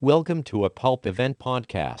Welcome to a Pulp Event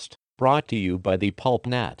podcast, brought to you by the Pulp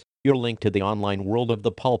Net, your link to the online world of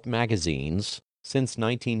the pulp magazines, since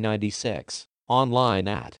 1996, online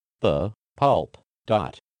at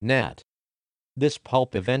thepulp.net. This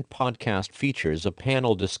Pulp Event podcast features a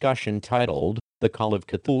panel discussion titled, The Call of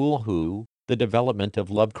Cthulhu, The Development of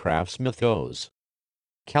Lovecraft's Mythos.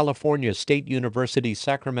 California State University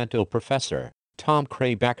Sacramento professor, Tom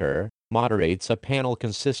Kraybacker, moderates a panel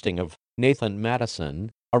consisting of Nathan Madison,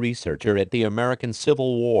 a researcher at the American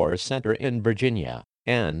Civil War Center in Virginia,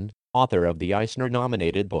 and author of the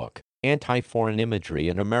Eisner-nominated book, Anti-Foreign Imagery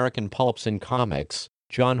in American Pulps and Comics,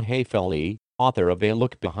 John Hayfele, author of A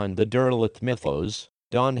Look Behind the Derleth Mythos,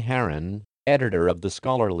 Don Herron, editor of the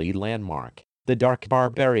scholarly landmark, The Dark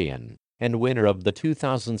Barbarian, and winner of the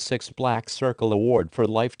 2006 Black Circle Award for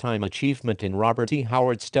Lifetime Achievement in Robert E.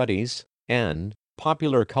 Howard Studies, and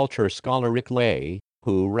popular culture scholar Rick Lay,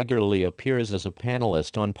 who regularly appears as a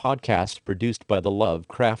panelist on podcasts produced by the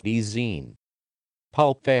Lovecraft e-zine.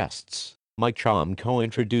 Pulp Fests, Mike Chom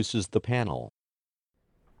co-introduces the panel.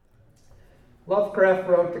 Lovecraft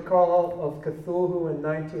wrote The Call of Cthulhu in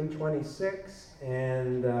 1926,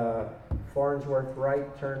 and Farnsworth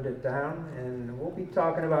Wright turned it down, and we'll be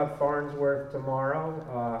talking about Farnsworth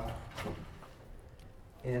tomorrow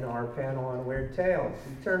in our panel on Weird Tales.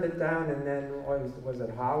 He turned it down, and then was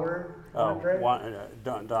it Howard? Donald.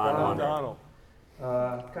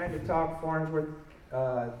 Kind of talked Farnsworth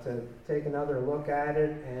to take another look at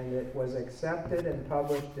it, and it was accepted and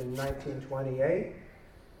published in 1928.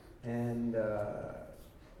 And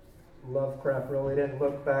Lovecraft really didn't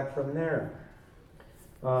look back from there.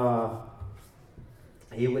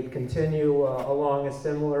 He would continue along a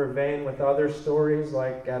similar vein with other stories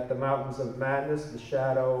like At the Mountains of Madness, The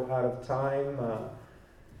Shadow Out of Time,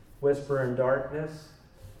 Whisper in Darkness.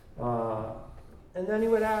 And then he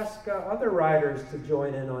would ask other writers to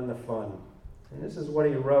join in on the fun. And this is what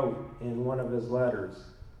he wrote in one of his letters.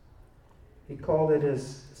 He called it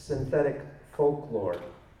his synthetic folklore.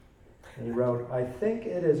 And he wrote, I think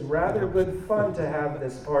it is rather good fun to have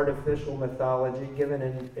this artificial mythology given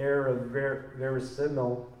an air of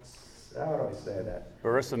verisimilitude. How do I say that?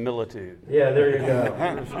 Verisimilitude. Yeah, there you go.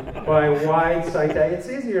 By wide citation. It's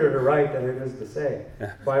easier to write than it is to say.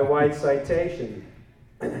 By wide citation.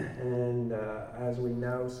 And as we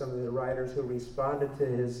know, some of the writers who responded to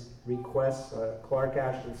his requests, Clark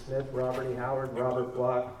Ashton Smith, Robert E. Howard, Robert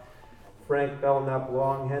Bloch, Frank Belknap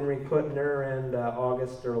Long, Henry Kuttner, and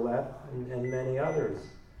August Derleth, and many others.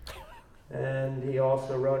 And he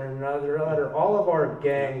also wrote in another letter, all of our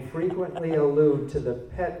gang frequently allude to the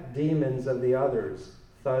pet demons of the others.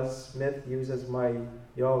 Thus, Smith uses my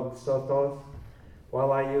Yog Sothoth,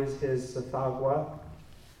 while I use his Sathagwa.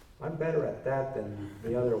 I'm better at that than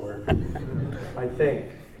the other word, I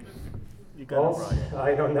think. You got it right.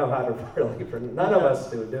 I don't know how to really pronounce. None of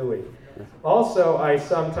us do we? Also, I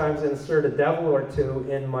sometimes insert a devil or two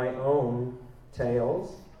in my own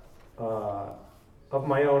tales, of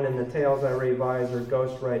my own in the tales I revise or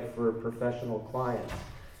ghostwrite for professional clients.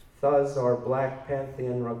 Thus, our Black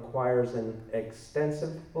Pantheon requires an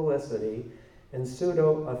extensive publicity and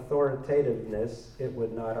pseudo-authoritativeness it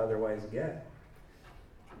would not otherwise get.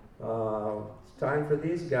 It's time for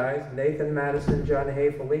these guys, Nathan Madison, John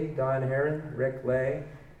Hayfele, Don Herron, Rick Lay,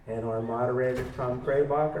 and our moderator, Tom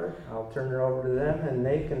Kraybacker. I'll turn it over to them, and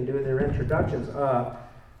they can do their introductions.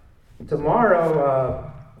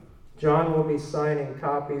 Tomorrow, John will be signing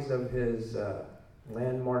copies of his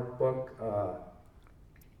landmark book,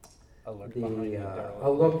 A Look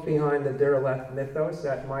Behind the Derleth Mythos,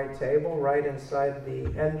 at my table right inside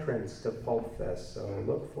the entrance to Pulp Fest. So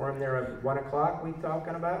look for him there at 1 o'clock, we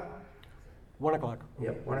talking about? 1 o'clock.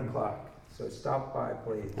 Yep, 1 o'clock. So stop by,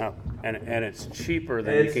 please. Oh, and it's cheaper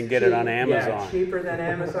than you can get it on Amazon. Yeah, cheaper than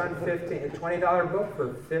Amazon. A $20 book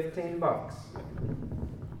for $15.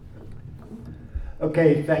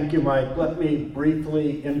 Okay, thank you, Mike. Let me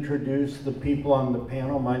briefly introduce the people on the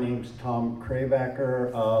panel. My name's Tom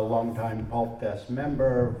Kraybacker, a longtime Pulp Fest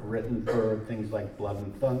member, written for things like Blood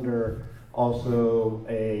and Thunder, also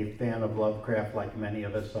a fan of Lovecraft like many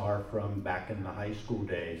of us are from back in the high school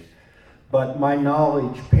days. But my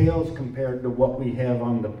knowledge pales compared to what we have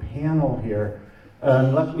on the panel here.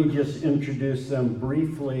 Let me just introduce them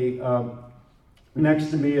briefly. Next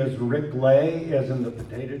to me is Rick Lay, as in the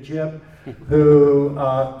potato chip, who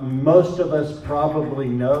most of us probably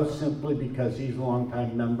know simply because he's a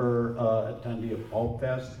longtime member, attendee of Pulp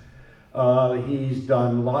Fest. He's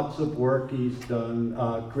done lots of work. He's done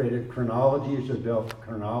created chronologies or developed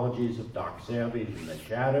chronologies of Doc Savage and The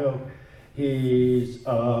Shadow. He's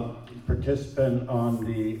a participant on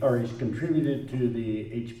he's contributed to the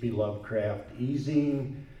H.P. Lovecraft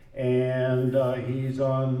e-zine. and he's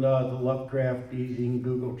on the Lovecraft Easing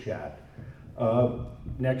Google Chat.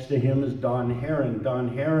 Next to him is Don Herron.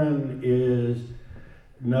 Don Herron is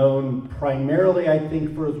known primarily, I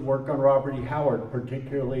think, for his work on Robert E. Howard,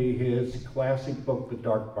 particularly his classic book, The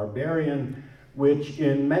Dark Barbarian, which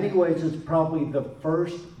in many ways is probably the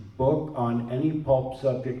first book on any pulp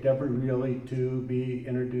subject ever really to be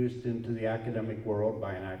introduced into the academic world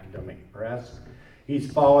by an academic press.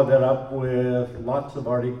 He's followed it up with lots of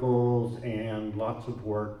articles and lots of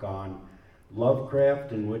work on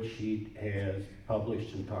Lovecraft, in which he has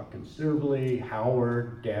published and talked considerably,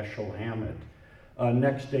 Howard, Dashiell Hammett.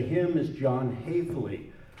 Next to him is John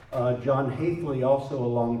Hafley. John Hafley, also a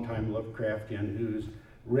longtime Lovecraftian, who's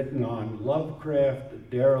written on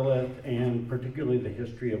Lovecraft, Derleth, and particularly the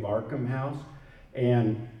history of Arkham House.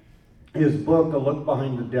 And his book, A Look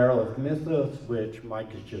Behind the Derleth Mythos, which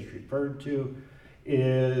Mike has just referred to,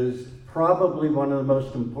 is probably one of the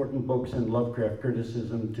most important books in Lovecraft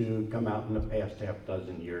criticism to come out in the past half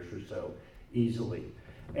dozen years or so, easily.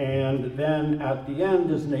 And then at the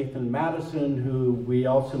end is Nathan Madison, who we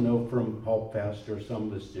also know from Pulp Fest, or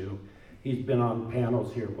some of us do. He's been on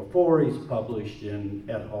panels here before. He's published in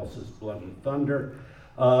Ed Hulse's Blood and Thunder.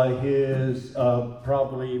 His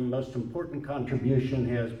probably most important contribution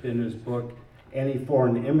has been his book, Any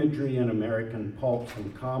Foreign Imagery in American Pulps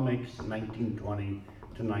and Comics, 1920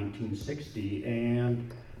 to 1960.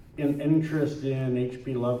 And an interest in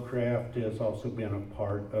H.P. Lovecraft has also been a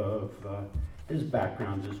part of his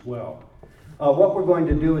background as well. What we're going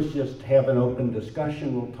to do is just have an open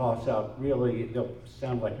discussion. We'll toss out really, they'll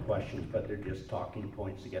sound like questions, but they're just talking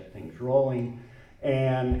points to get things rolling.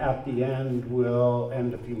 And at the end, we'll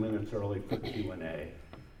end a few minutes early for Q&A.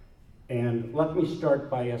 And let me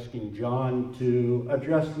start by asking John to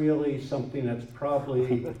address really something that's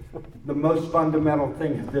probably the most fundamental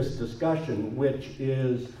thing of this discussion, which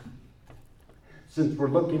is, since we're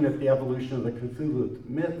looking at the evolution of the Cthulhu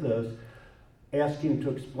mythos, asking to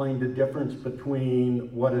explain the difference between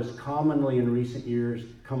what has commonly in recent years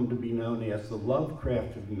come to be known as the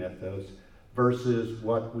Lovecraft mythos versus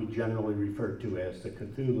what we generally refer to as the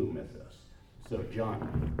Cthulhu mythos. So,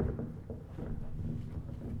 John.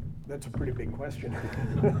 That's a pretty big question.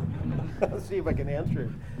 Let's see if I can answer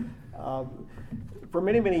it. For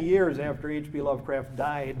many, many years after H.P. Lovecraft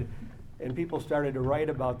died and people started to write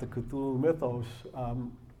about the Cthulhu mythos,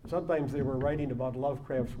 sometimes they were writing about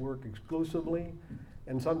Lovecraft's work exclusively,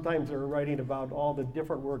 and sometimes they were writing about all the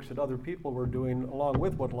different works that other people were doing along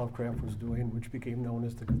with what Lovecraft was doing, which became known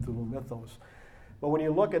as the Cthulhu mythos. But when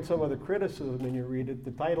you look at some of the criticism and you read it,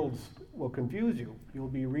 the titles will confuse you. You'll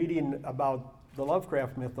be reading about the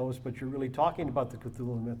Lovecraft mythos, but you're really talking about the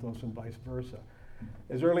Cthulhu mythos and vice versa.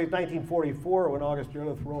 As early as 1944, when August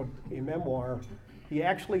Derleth wrote a memoir, he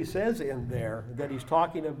actually says in there that he's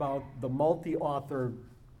talking about the multi-author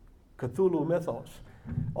Cthulhu mythos.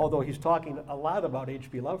 Although he's talking a lot about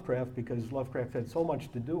H.P. Lovecraft because Lovecraft had so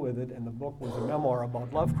much to do with it and the book was a memoir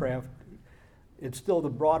about Lovecraft, it's still the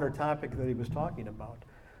broader topic that he was talking about.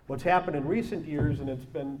 What's happened in recent years, and it's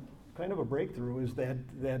been kind of a breakthrough, is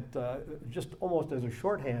that just almost as a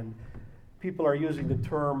shorthand, people are using the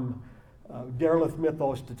term Derleth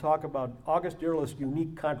mythos to talk about August Derleth's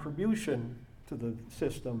unique contribution to the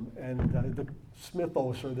system, and the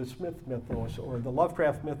Smithos or the Smith mythos, or the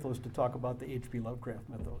Lovecraft mythos to talk about the H.P. Lovecraft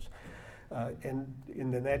mythos. And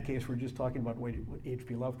in that case, we're just talking about what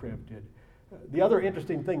H.P. Lovecraft did. The other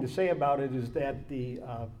interesting thing to say about it is that the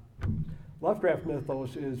Lovecraft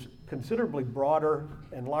mythos is considerably broader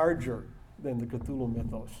and larger than the Cthulhu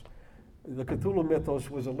mythos. The Cthulhu mythos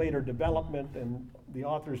was a later development, and the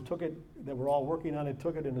authors took it, that were all working on it,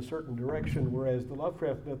 took it in a certain direction, whereas the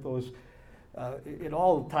Lovecraft mythos, it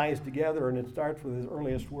all ties together, and it starts with his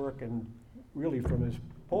earliest work and really from his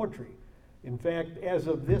poetry. In fact, as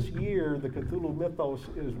of this year, the Cthulhu mythos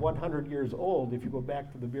is 100 years old. If you go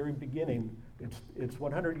back to the very beginning, it's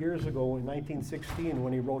 100 years ago in 1916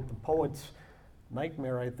 when he wrote The Poet's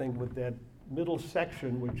Nightmare, I think, with that middle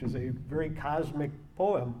section, which is a very cosmic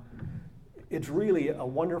poem. It's really a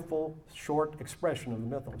wonderful, short expression of the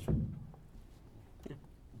mythos.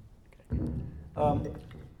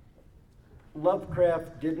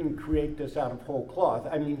 Lovecraft didn't create this out of whole cloth.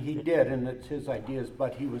 I mean, he did, and it's his ideas,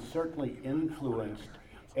 but he was certainly influenced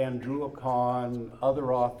and drew upon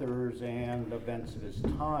other authors and events of his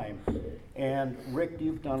time. And Rick,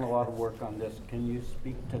 you've done a lot of work on this. Can you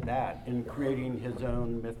speak to that in creating his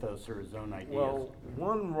own mythos or his own ideas? Well,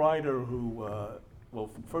 one writer who,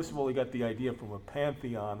 first of all, he got the idea from a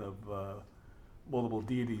pantheon of multiple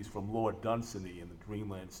deities from Lord Dunsany in the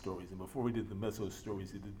Dreamland stories. And before he did the mythos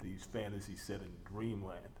stories, he did these fantasy set in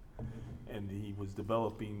Dreamland. And he was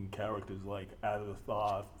developing characters like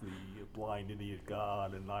Adathoth, the blind idiot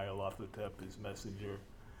god, and Nyarlathotep, his messenger.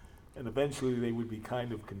 And eventually they would be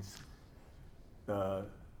kind of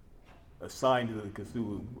assigned to the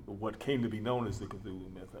Cthulhu, what came to be known as the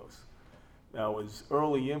Cthulhu mythos. Now, his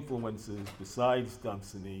early influences, besides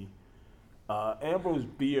Dunsany, Ambrose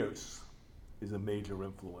Bierce is a major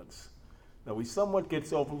influence. Now, he somewhat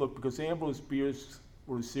gets overlooked because Ambrose Bierce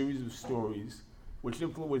wrote a series of stories which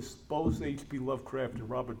influenced both H.P. Lovecraft and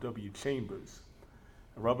Robert W. Chambers.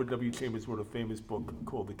 And Robert W. Chambers wrote a famous book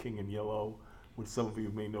called The King in Yellow, which some of you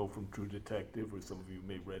may know from True Detective, or some of you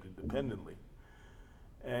may have read independently.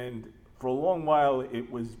 And for a long while, it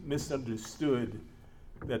was misunderstood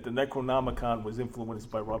that the Necronomicon was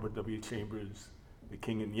influenced by Robert W. Chambers' The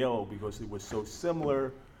King in Yellow because it was so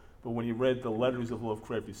similar. But when you read the letters of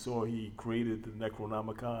Lovecraft, you saw he created the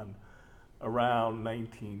Necronomicon around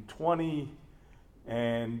 1920,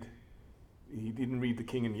 and he didn't read The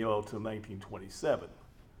King in Yellow till 1927.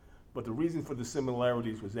 But the reason for the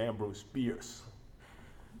similarities was Ambrose Bierce.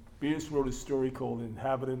 Bierce wrote a story called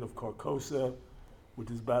Inhabitant of Carcosa,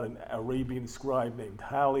 which is about an Arabian scribe named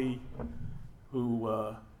Halley, who,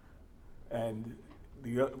 and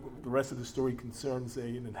the rest of the story concerns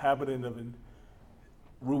an inhabitant of a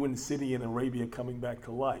ruined city in Arabia coming back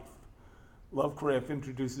to life. Lovecraft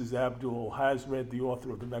introduces Abdul Hazred, the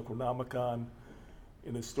author of the Necronomicon,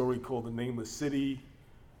 in a story called The Nameless City.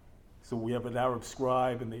 So we have an Arab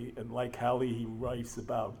scribe, and like Halley, he writes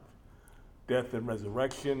about death and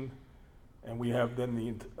resurrection. And we have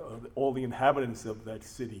then all the inhabitants of that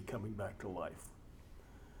city coming back to life.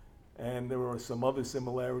 And there are some other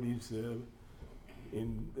similarities in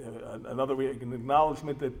an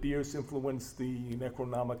acknowledgement that Bierce influenced the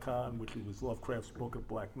Necronomicon, which was Lovecraft's Book of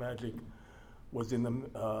Black Magic, was in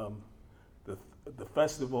the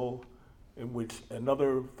festival, in which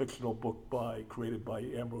another fictional book created by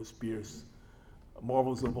Ambrose Bierce,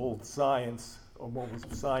 Marvels of Old Science, or Marvels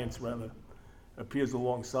of Science rather, appears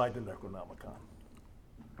alongside the Necronomicon.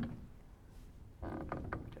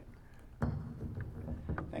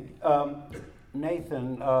 Thank you.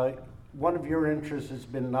 Nathan, one of your interests has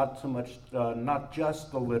been not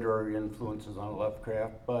just the literary influences on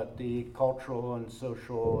Lovecraft, but the cultural and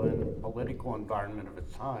social and political environment of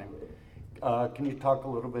its time. Can you talk a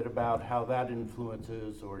little bit about how that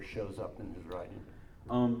influences or shows up in his writing?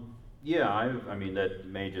 Yeah, I mean, that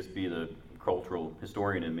may just be the cultural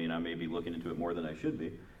historian in me, and I may be looking into it more than I should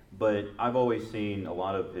be. But I've always seen a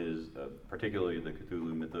lot of his, particularly the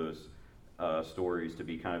Cthulhu mythos stories, to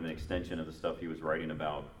be kind of an extension of the stuff he was writing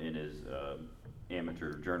about in his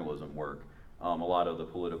amateur journalism work. A lot of the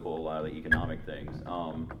political, a lot of the economic things.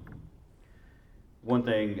 One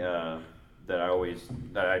thing that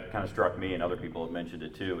kind of struck me, and other people have mentioned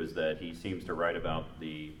it too, is that he seems to write about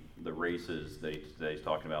the races that he's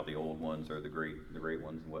talking about, the old ones or the great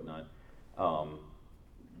ones and whatnot.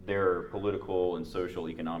 Their political and social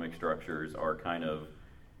economic structures are kind of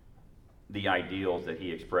the ideals that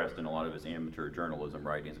he expressed in a lot of his amateur journalism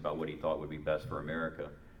writings about what he thought would be best for America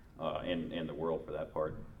and the world for that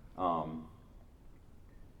part.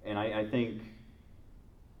 And I think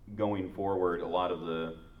going forward, a lot of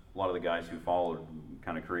the guys who followed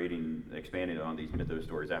kind of expanding on these mythos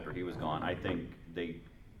stories after he was gone, I think they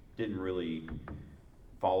didn't really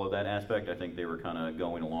follow that aspect. I think they were kind of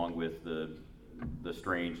going along with the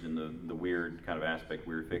strange and the weird kind of aspect,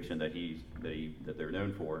 weird fiction that they're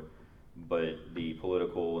known for. But the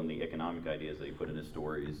political and the economic ideas that he put in his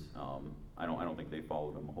stories, I don't think they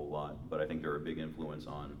followed him a whole lot. But I think they're a big influence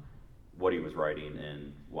on what he was writing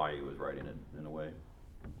and why he was writing it in a way.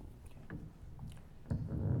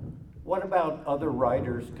 What about other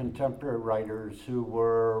writers, contemporary writers, who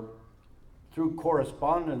were, through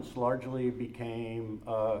correspondence, largely became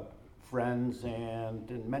friends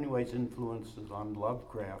and in many ways influences on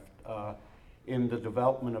Lovecraft in the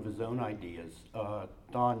development of his own ideas?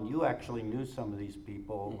 Don, you actually knew some of these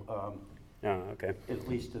people, Okay. at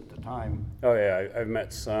least at the time. Oh yeah, I've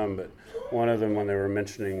met some, but one of them, when they were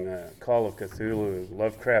mentioning Call of Cthulhu,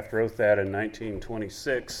 Lovecraft wrote that in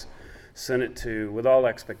 1926, sent it to, with all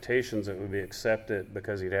expectations it would be accepted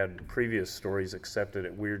because he'd had previous stories accepted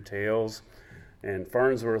at Weird Tales, and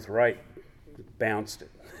Farnsworth Wright bounced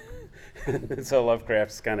it. And so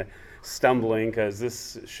Lovecraft's kind of stumbling because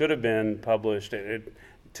this should have been published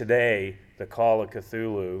today, The Call of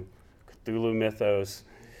Cthulhu, Cthulhu Mythos,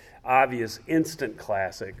 obvious instant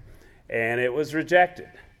classic, and it was rejected.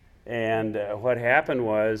 And what happened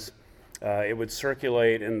was it would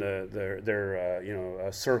circulate in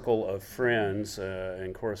their circle of friends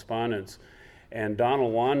and correspondence, and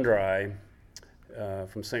Donald Wandry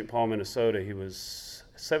from St. Paul, Minnesota, he was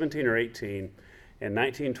 17 or 18, in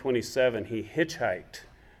 1927, he hitchhiked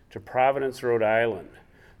to Providence, Rhode Island,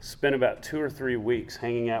 spent about 2 or 3 weeks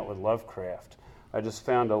hanging out with Lovecraft. I just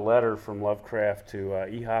found a letter from Lovecraft to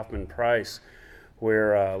E. Hoffman Price,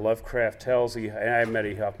 where Lovecraft tells, and I met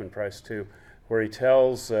E. Hoffman Price too, where he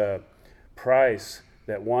tells Price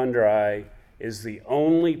that Wandrai is the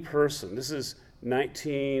only person, this is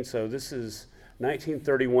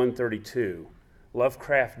 1931-32.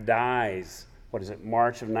 Lovecraft dies,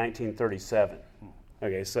 March of 1937.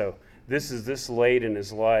 Okay, so this is this late in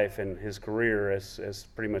his life and his career, as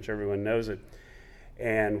pretty much everyone knows it.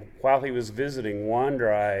 And while he was visiting,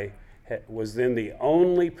 Wandrai was then the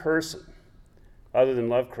only person, other than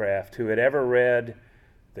Lovecraft, who had ever read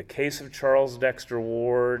The Case of Charles Dexter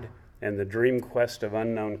Ward and The Dream Quest of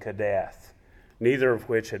Unknown Kadath, neither of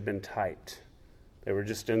which had been typed. They were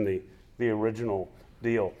just in the original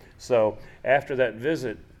deal. So after that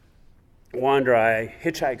visit, Wandrai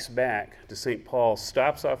hitchhikes back to St. Paul,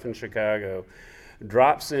 stops off in Chicago,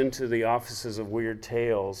 drops into the offices of Weird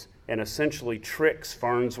Tales, and essentially tricks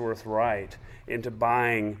Farnsworth Wright into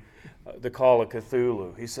buying The Call of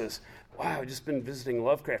Cthulhu. He says, wow, I've just been visiting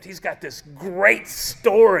Lovecraft. He's got this great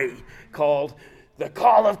story called The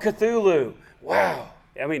Call of Cthulhu. Wow.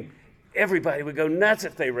 I mean, everybody would go nuts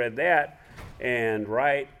if they read that. And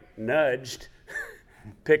Wright nudged,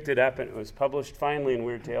 picked it up, and it was published finally in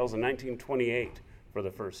Weird Tales in 1928 for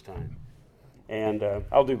the first time. And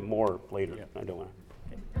I'll do more later. Yeah. I don't want to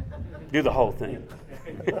do the whole thing.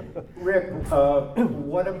 Rick,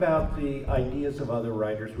 what about the ideas of other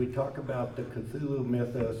writers? We talk about the Cthulhu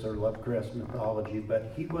mythos or Lovecraft's mythology,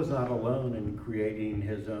 but he was not alone in creating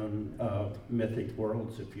his own mythic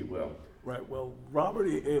worlds, if you will. Right. Well,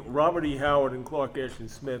 Robert E. Howard and Clark Ashton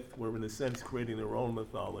Smith were, in a sense, creating their own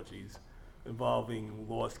mythologies involving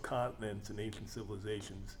lost continents and ancient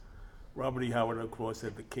civilizations. Robert E. Howard, of course,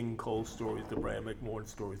 had the King Cole stories, the Bram McMorn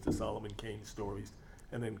stories, the Solomon Kane stories,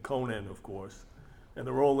 and then Conan, of course. And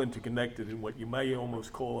they're all interconnected in what you may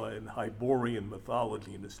almost call an Hyborian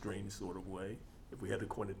mythology in a strange sort of way, if we had to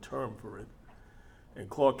coin a term for it. And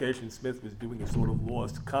Clark Ashton Smith was doing a sort of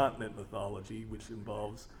lost continent mythology, which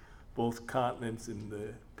involves both continents in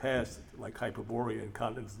the past, like Hyperborea, and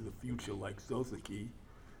continents in the future, like Zozaki.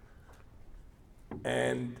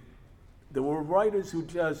 And there were writers who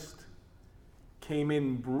just came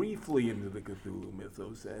in briefly into the Cthulhu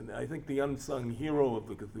mythos, and I think the unsung hero of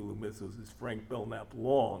the Cthulhu mythos is Frank Belknap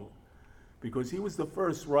Long, because he was the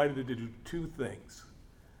first writer to do two things.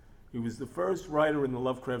 He was the first writer in the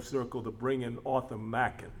Lovecraft circle to bring in Arthur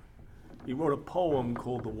Machen. He wrote a poem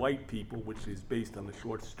called The White People, which is based on the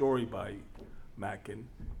short story by Machen.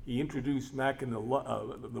 He introduced Machen,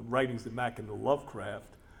 the writings of Machen to Lovecraft,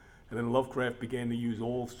 and then Lovecraft began to use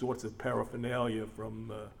all sorts of paraphernalia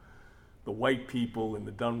from the White People and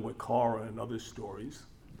the Dunwich Horror and other stories.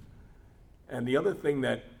 And the other thing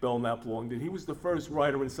that Belknap Long did, he was the first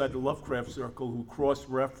writer inside the Lovecraft circle who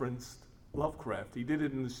cross-referenced Lovecraft. He did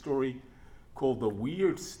it in a story called The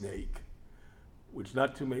Weird Snake, which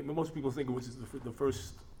most people think it was the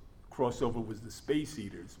first crossover was the Space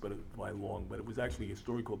Eaters by Long, but it was actually a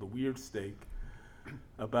story called The Weird Snake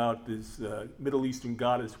about this Middle Eastern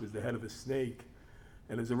goddess who was the head of a snake.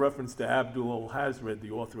 And there's a reference to Abdul al-Hazred,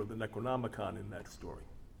 the author of the Necronomicon, in that story.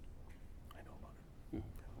 I know about it.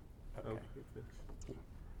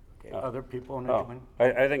 Okay. Other people in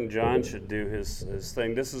I think John should do his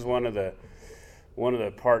thing. This is one of the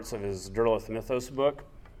parts of his Derleth Mythos book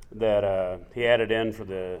that he added in for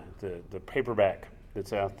the paperback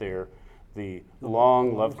that's out there, the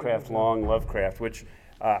Long Lovecraft, which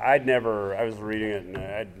I was reading it and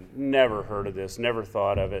I'd never heard of this, never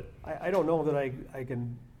thought of it. I don't know that I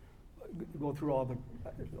can go through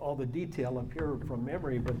all the detail up here from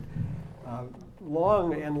memory, but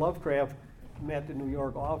Long and Lovecraft met in New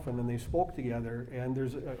York often and they spoke together, and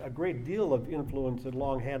there's a great deal of influence that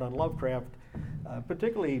Long had on Lovecraft,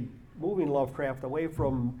 particularly moving Lovecraft away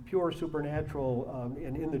from pure supernatural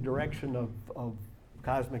and in the direction of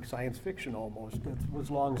cosmic science fiction almost. That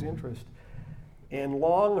was Long's interest. And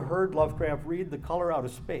Long heard Lovecraft read The Color Out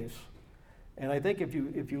of Space. And I think if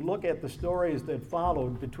you look at the stories that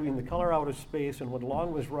followed between The Color Out of Space and what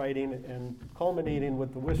Long was writing and culminating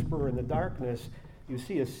with The Whisperer in the Darkness, you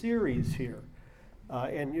see a series here.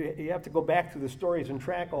 And you have to go back to the stories and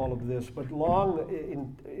track all of this. But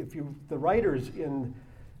Long, the writers in,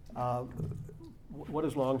 what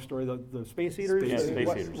is Long's story? The Space Eaters? Space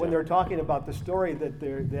Eaters, when they're talking about the story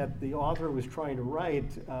that the author was trying to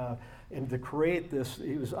write, and to create this,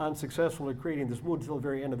 he was unsuccessful in creating this mood until the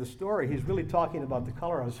very end of the story. He's really talking about the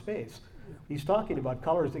color of space. He's talking about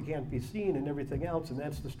colors that can't be seen and everything else, and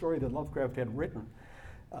that's the story that Lovecraft had written.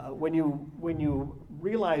 When you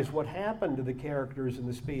realize what happened to the characters in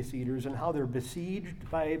the Space Eaters and how they're besieged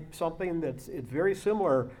by something it's very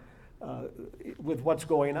similar with what's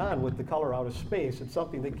going on with the color out of space. It's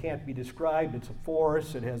something that can't be described. It's a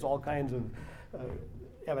force. It has all kinds of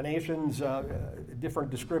emanations, different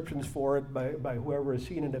descriptions for it by whoever has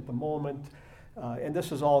seen it at the moment. And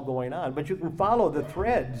this is all going on. But you can follow the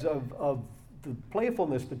threads of the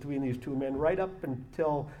playfulness between these two men right up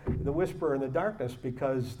until The Whisperer in the Darkness,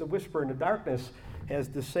 because The Whisperer in the Darkness has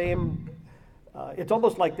the same, it's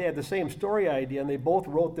almost like they had the same story idea and they both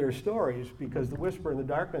wrote their stories, because The Whisperer in the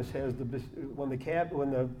Darkness has when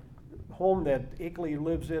the home that Akeley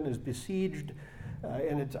lives in is besieged,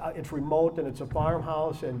 and it's remote and it's a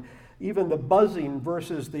farmhouse, and even the buzzing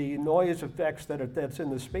versus the noise effects that's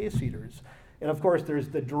in the Space Eaters. And of course there's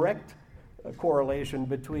the direct correlation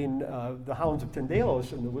between the Hounds of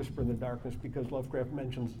Tindalos and The Whisper in the Darkness, because Lovecraft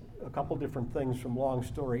mentions a couple different things from Long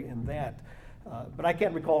Story in that. But I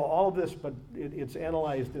can't recall all of this, but it's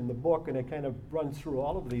analyzed in the book, and it kind of runs through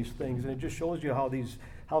all of these things, and it just shows you how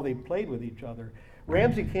they played with each other.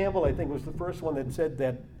 Ramsey Campbell, I think, was the first one that said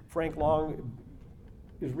that Frank Long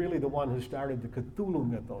is really the one who started the Cthulhu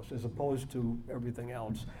mythos as opposed to everything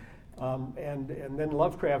else. And then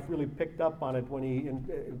Lovecraft really picked up on it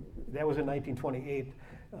that was in 1928,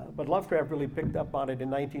 but Lovecraft really picked up on it in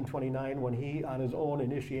 1929 when he, on his own,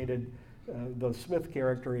 initiated the Smith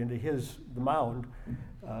character into the Mound,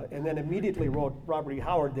 and then immediately wrote Robert E.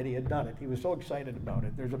 Howard that he had done it. He was so excited about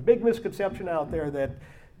it. There's a big misconception out there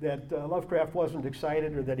that Lovecraft wasn't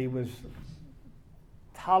excited, or that he was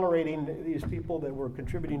tolerating these people that were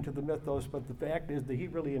contributing to the mythos, but the fact is that he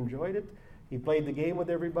really enjoyed it. He played the game with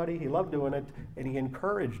everybody, he loved doing it, and he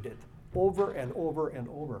encouraged it over and over and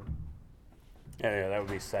over. Yeah, that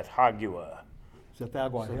would be Sathagua.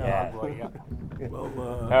 Sathagua, yeah.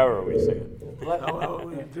 Well, however we say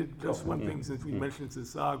it. Just one thing, since we mentioned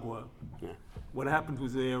Sathagua, what happened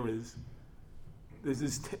was there's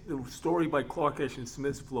this story by Clark Ashton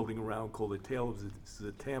Smith floating around called The Tale of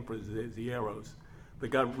the Tampa Zieros that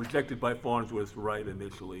got rejected by Farnsworth Wright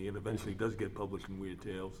initially, and eventually does get published in Weird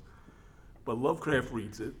Tales. But Lovecraft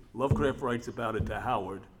reads it. Lovecraft writes about it to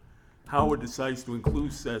Howard. Howard decides to include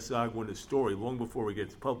Sathagua in the story long before it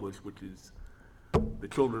gets published, which is The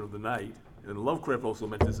Children of the Night. And Lovecraft also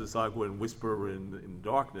mentions Sathagua in Whisper in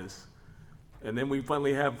Darkness. And then we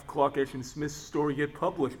finally have Clark Ashton Smith's story get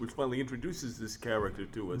published, which finally introduces this character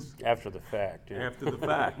to us. After the fact. Yeah. After the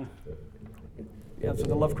fact. Yeah, so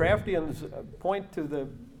the Lovecraftians point to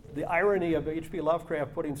the irony of H.P.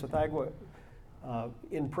 Lovecraft putting Sathagua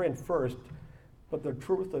in print first, but the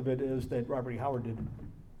truth of it is that Robert E. Howard did.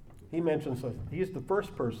 He's the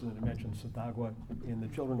first person that mentions Sathagua in The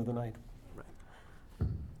Children of the Night.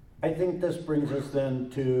 I think this brings us then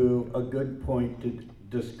to a good point to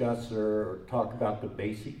discuss or talk about the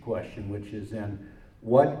basic question, which is then,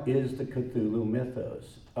 what is the Cthulhu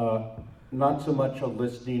mythos? Not so much a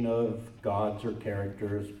listing of gods or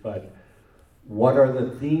characters, but what are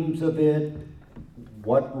the themes of it?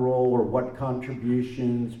 What role or what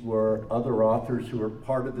contributions were other authors who were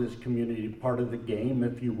part of this community, part of the game,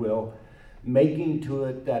 if you will, making to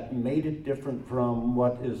it that made it different from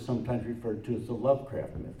what is sometimes referred to as the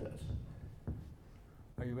Lovecraft mythos?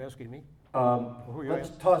 Are you asking me? Let's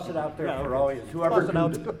toss it out there for okay. all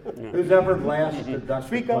who's ever last to duck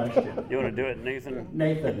the question. You want to do it, Nathan?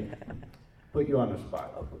 Nathan, put you on the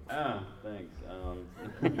spot. Thanks.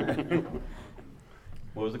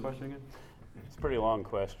 What was the question again? It's a pretty long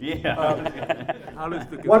question. Yeah. How does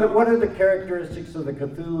the What are the characteristics of the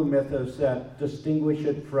Cthulhu mythos that distinguish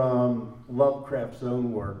it from Lovecraft's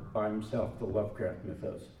own work by himself, the Lovecraft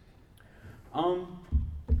mythos?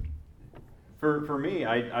 For me,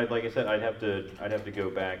 I like I said, I'd have to go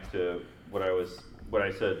back to what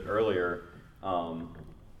I said earlier.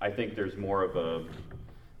 I think there's more of a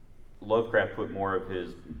Lovecraft put more of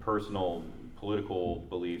his personal political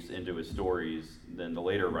beliefs into his stories than the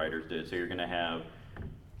later writers did. So you're going to have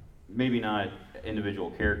maybe not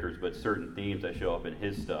individual characters, but certain themes that show up in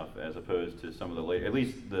his stuff, as opposed to some of the later, at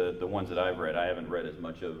least the ones that I've read. I haven't read as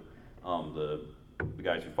much of the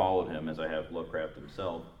guys who followed him as I have Lovecraft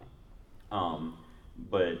himself.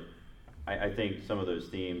 But I think some of those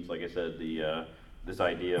themes, like I said, this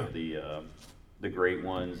idea of the great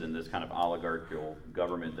ones and this kind of oligarchical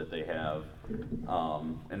government that they have,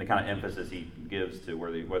 and the kind of emphasis he gives to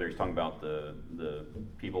whether he's talking about the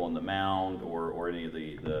people on the Mound or any of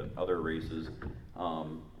the other races,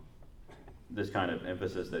 this kind of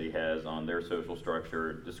emphasis that he has on their social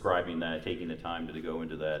structure, describing that, taking the time to go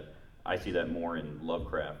into that, I see that more in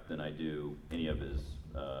Lovecraft than I do any of his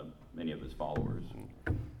followers.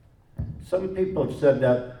 Some people have said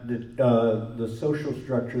that the social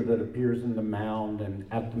structure that appears in The Mound and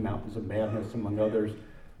At the Mountains of Madness, among others,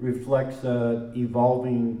 reflects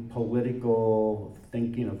evolving political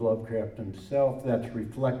thinking of Lovecraft himself that's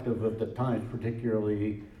reflective of the times,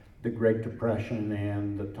 particularly the Great Depression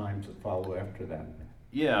and the times that follow after that.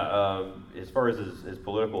 Yeah, as far as his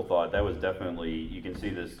political thought, that was definitely, you can see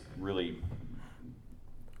this really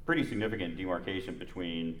pretty significant demarcation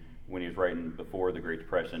between when he was writing before the Great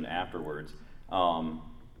Depression and afterwards.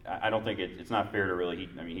 I don't think it's not fair to really,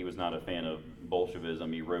 he was not a fan of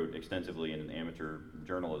Bolshevism. He wrote extensively in amateur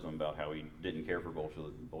journalism about how he didn't care for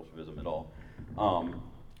Bolshevism at all.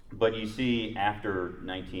 But you see after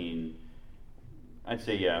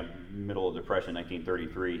middle of Depression,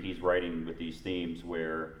 1933, he's writing with these themes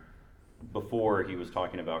where before he was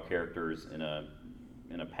talking about characters in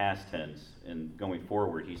a past tense, and going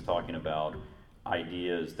forward he's talking about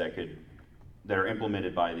ideas that are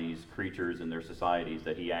implemented by these creatures in their societies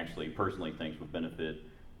that he actually personally thinks would benefit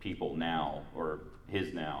people now, or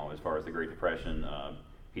his now, as far as the Great Depression.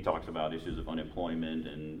 He talks about issues of unemployment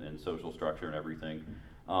and social structure and everything.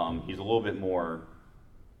 He's a little bit more,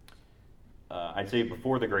 I'd say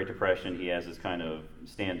before the Great Depression, he has this kind of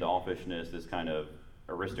standoffishness, this kind of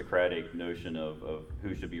aristocratic notion of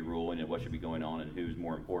who should be ruling and what should be going on and who's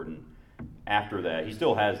more important. After that, he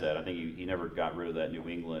still has that. I think he never got rid of that New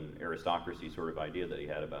England aristocracy sort of idea that he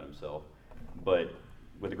had about himself. But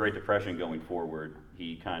with the Great Depression going forward,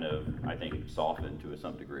 he kind of, I think, softened to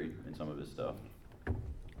some degree in some of his stuff.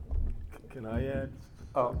 Can I add?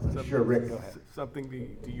 Oh, sure, Rick, go ahead. Something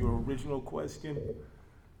to your original question.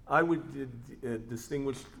 I would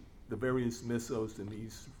distinguish the various mythos in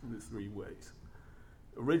these three ways.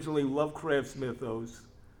 Originally, Lovecraft's mythos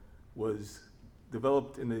was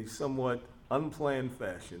developed in a somewhat unplanned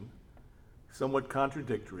fashion, somewhat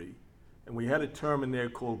contradictory, and we had a term in there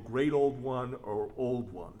called Great Old One or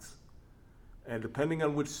Old Ones. And depending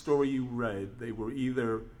on which story you read, they were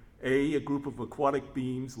either A, a group of aquatic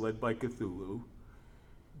beings led by Cthulhu,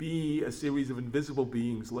 B, a series of invisible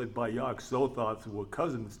beings led by Yog-Sothoth who were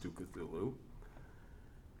cousins to Cthulhu,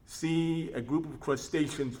 C, a group of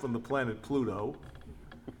crustaceans from the planet Pluto,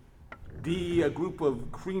 D, a group of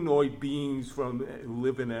crinoid beings who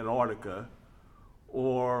live in Antarctica,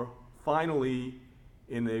 or finally,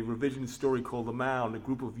 in a revision story called The Mound, a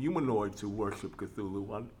group of humanoids who worship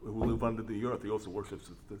Cthulhu, who live under the earth. He also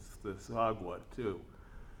worships the Sagwa, too.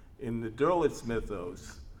 In the Derleth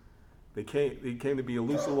mythos, they came to be a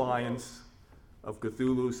loose alliance of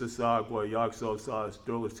Cthulhu, Sasagwa, Yog-Sothoth,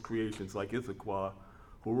 Derleth's creations like Ithaquah,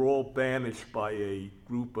 who were all banished by a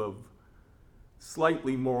group of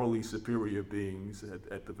slightly morally superior beings,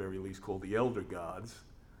 at the very least, called the Elder Gods.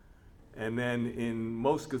 And then in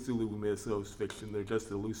most Cthulhu mythos fiction, they're just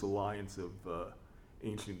a loose alliance of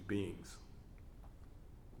ancient beings.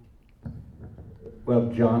 Well,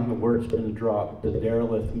 John, the word's been dropped, the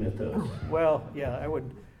Derleth mythos. Well, yeah, I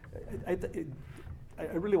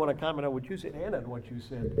really want to comment on what you said and on what you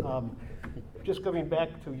said. Just coming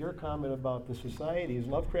back to your comment about the societies,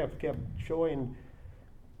 Lovecraft kept showing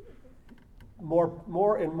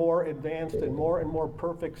more and more advanced and more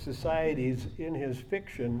perfect societies in his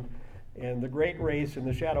fiction, and The Great Race and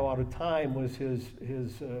The Shadow Out of Time was his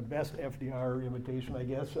best FDR imitation, I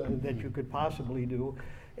guess, that you could possibly do.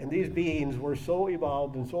 And these beings were so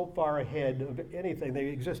evolved and so far ahead of anything. They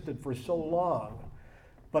existed for so long.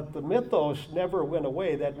 But the mythos never went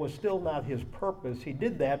away. That was still not his purpose. He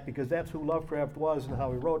did that because that's who Lovecraft was and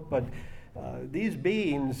how he wrote. But these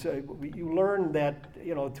beings, you learn that,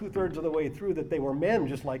 2/3 of the way through that they were men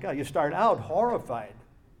just like us. You start out horrified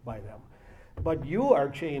by them. But you are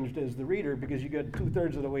changed as the reader because you get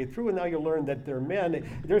 2/3 of the way through and now you learn that they're men.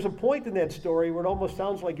 There's a point in that story where it almost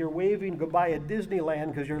sounds like you're waving goodbye at Disneyland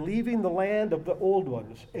because you're leaving the land of the old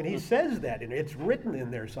ones. And he says that, and it's written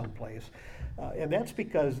in there someplace. And that's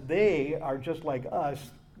because they are just like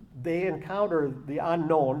us. They encounter the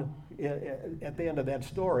unknown at the end of that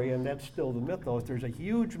story, and that's still the mythos. There's a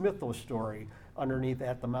huge mythos story underneath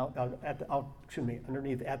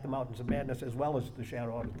underneath At the Mountains of Madness, as well as The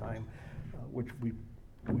Shadow Out of Time, which we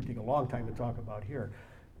take a long time to talk about here.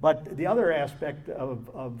 But the other aspect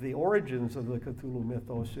of the origins of the Cthulhu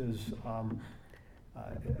mythos is,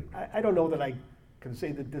 I don't know that I can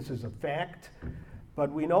say that this is a fact, but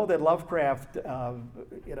we know that Lovecraft,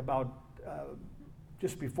 in about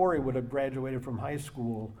just before he would have graduated from high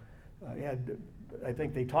school, I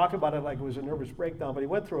think they talk about it like it was a nervous breakdown, but he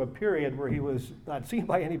went through a period where he was not seen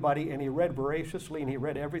by anybody, and he read voraciously, and he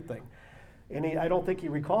read everything. And I don't think he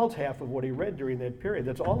recalls half of what he read during that period.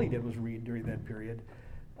 That's all he did was read during that period.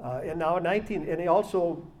 And now and he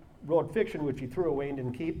also wrote fiction, which he threw away and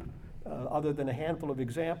didn't keep. other than a handful of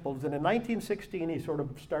examples. And in 1916, he sort of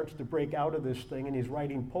starts to break out of this thing, and he's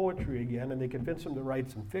writing poetry again, and they convince him to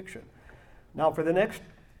write some fiction. Now, for the next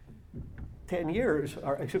 10 years,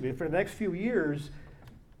 or excuse me, for the next few years,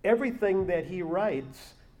 everything that he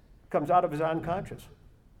writes comes out of his unconscious.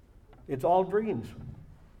 It's all dreams.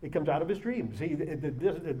 It comes out of his dreams.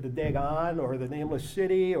 The Dagon or the Nameless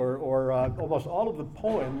City or almost all of the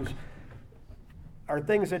poems are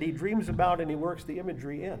things that he dreams about and he works the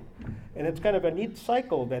imagery in. And it's kind of a neat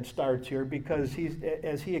cycle that starts here, because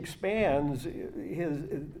as he expands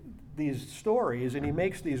these stories and he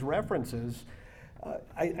makes these references,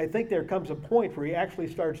 I think there comes a point where he actually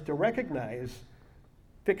starts to recognize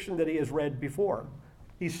fiction that he has read before.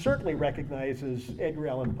 He certainly recognizes Edgar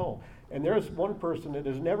Allan Poe. And there's one person that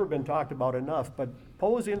has never been talked about enough, but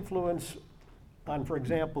Poe's influence on, for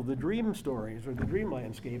example, the dream stories or the dream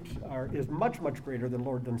landscapes is much, much greater than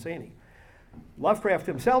Lord Dunsany. Lovecraft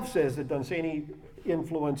himself says that Dunsany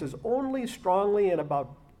influences only strongly in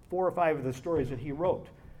about 4 or 5 of the stories that he wrote.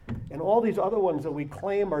 And all these other ones that we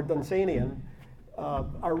claim are Dunsanian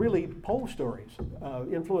are really Poe stories,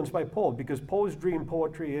 influenced by Poe, because Poe's dream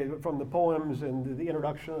poetry from the poems and the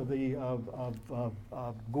introduction of the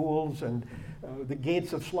ghouls and the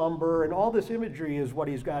gates of slumber and all this imagery is what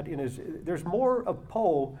he's got in his. There's more of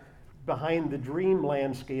Poe behind the dream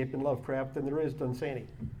landscape in Lovecraft than there is Dunsany.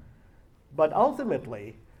 But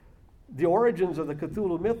ultimately, the origins of the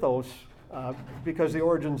Cthulhu mythos, because the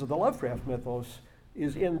origins of the Lovecraft mythos,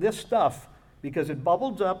 is in this stuff, because it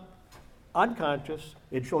bubbles up unconscious,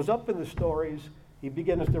 it shows up in the stories, he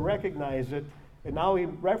begins to recognize it, and now he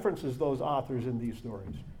references those authors in these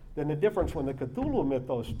stories. Then the difference when the Cthulhu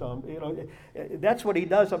mythos, that's what he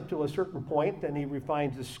does up to a certain point, and he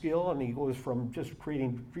refines his skill, and he goes from just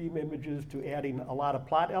creating dream images to adding a lot of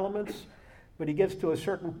plot elements, but he gets to a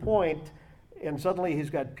certain point, and suddenly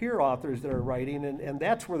he's got peer authors that are writing, and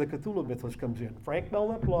that's where the Cthulhu mythos comes in. Frank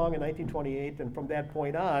Belknap Long in 1928, and from that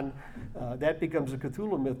point on, that becomes the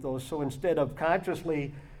Cthulhu mythos. So instead of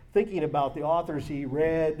consciously thinking about the authors he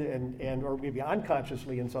read, and or maybe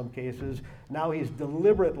unconsciously in some cases, now he's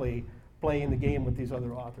deliberately playing the game with these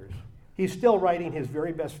other authors. He's still writing his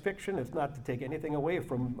very best fiction. It's not to take anything away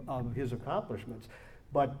from his accomplishments,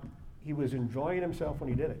 but he was enjoying himself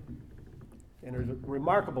when he did it. And there's a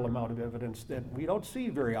remarkable amount of evidence that we don't see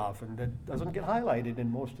very often that doesn't get highlighted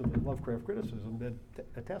in most of the Lovecraft criticism that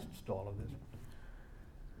attests to all of this.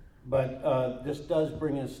 But this does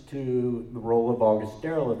bring us to the role of August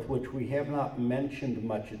Derleth, which we have not mentioned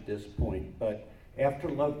much at this point. But after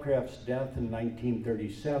Lovecraft's death in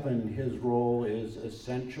 1937, his role is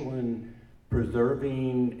essential in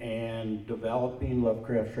preserving and developing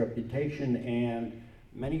Lovecraft's reputation, and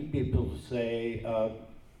many people say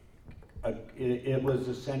it was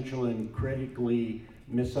essential in critically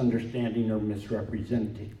misunderstanding or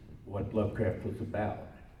misrepresenting what Lovecraft was about.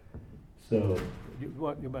 So,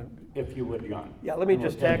 if you would, John. Yeah, let me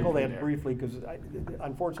just tackle that briefly, because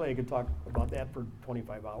unfortunately I could talk about that for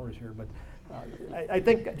 25 hours here, but I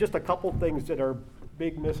think just a couple things that are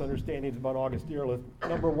big misunderstandings about August Derleth.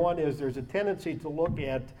 Number one is there's a tendency to look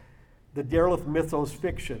at the Derleth mythos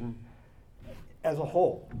fiction as a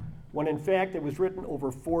whole, when in fact it was written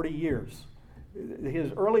over 40 years.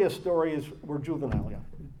 His earliest stories were juvenilia.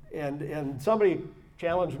 And somebody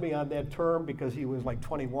challenged me on that term because he was like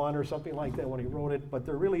 21 or something like that when he wrote it, but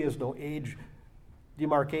there really is no age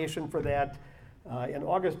demarcation for that. And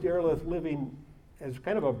August Derleth, living as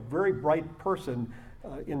kind of a very bright person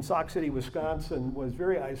in Sauk City, Wisconsin, was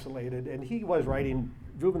very isolated, and he was writing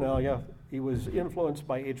juvenilia. He was influenced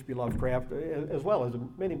by H.P. Lovecraft, as well as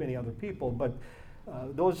many, many other people, but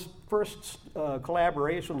those first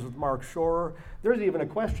collaborations with Mark Shore, there's even a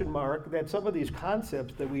question mark that some of these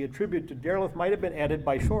concepts that we attribute to Derleth might have been added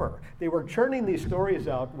by Shore. They were churning these stories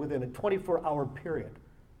out within a 24-hour period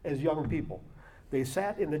as young people. They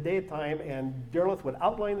sat in the daytime, and Derleth would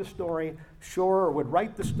outline the story, Shore would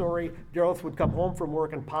write the story, Derleth would come home from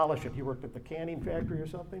work and polish it. He worked at the canning factory or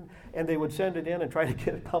something, and they would send it in and try to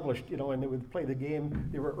get it published, and they would play the game.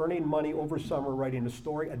 They were earning money over summer writing a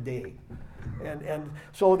story a day. And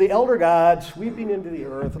so the elder god sweeping into the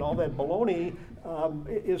earth and all that baloney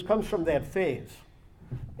comes from that phase.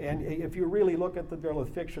 And if you really look at the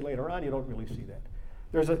Derleth fiction later on, you don't really see that.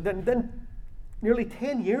 Then nearly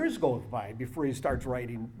 10 years goes by before he starts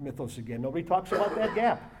writing mythos again. Nobody talks about that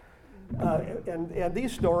gap. And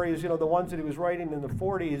these stories, the ones that he was writing in the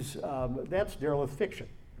 40s, that's Derleth fiction.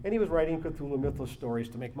 And he was writing Cthulhu mythos stories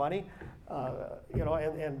to make money,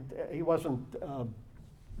 and he wasn't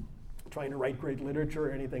trying to write great literature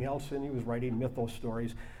or anything else, and he was writing mythos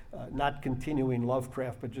stories. not continuing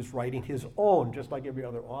Lovecraft, but just writing his own, just like every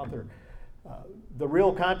other author. The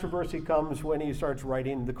real controversy comes when he starts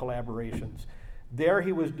writing the collaborations. There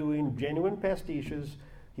he was doing genuine pastiches.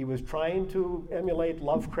 He was trying to emulate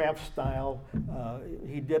Lovecraft's style.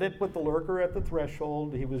 He did it with The Lurker at the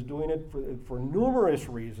Threshold. He was doing it for numerous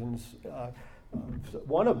reasons.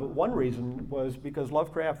 One reason was because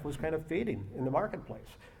Lovecraft was kind of fading in the marketplace.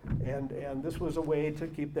 And this was a way to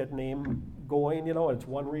keep that name going. You know, it's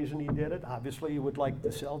one reason he did it. Obviously, he would like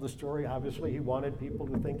to sell the story. Obviously, he wanted people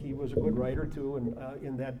to think he was a good writer too, and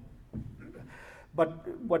in that. But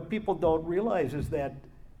what people don't realize is that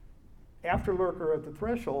after Lurker at the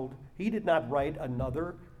Threshold, he did not write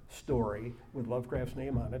another story with Lovecraft's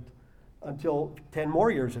name on it until 10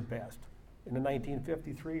 more years had passed, in the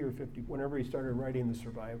 1953 or 50, whenever he started writing The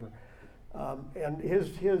Survivor. And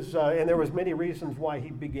and there was many reasons why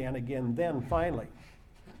he began again then, finally.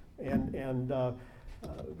 And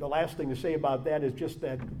the last thing to say about that is just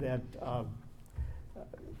that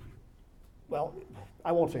well,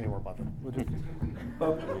 I won't say any more about that.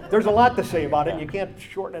 But there's a lot to say about it, and you can't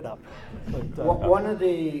shorten it up. But, One of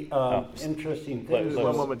the interesting things One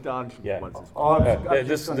was, moment, Don Yeah. wants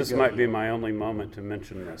to This might be my only moment to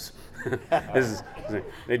mention this.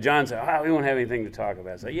 John said, we won't have anything to talk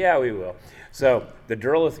about. I said, yeah, we will. So the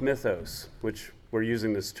Derleth mythos, which we're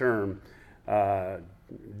using this term,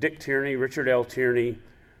 Dick Tierney, Richard L. Tierney,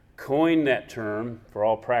 coined that term for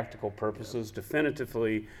all practical purposes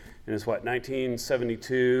definitively in his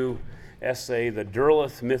 1972 essay, The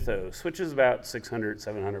Derleth Mythos, which is about 600,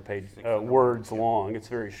 700 words long. It's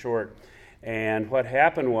very short. And what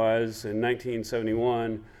happened was, in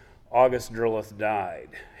 1971, August Derleth died.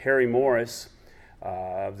 Harry Morris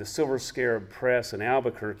of the Silver Scarab Press in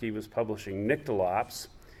Albuquerque was publishing Nyctalops,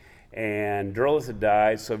 and Derleth had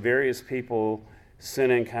died, so various people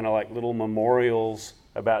sent in kind of like little memorials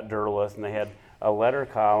about Derleth, and they had a letter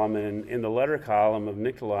column, and in the letter column of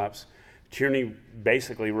Nyctalops, Tierney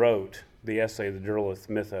basically wrote the essay, The Derleth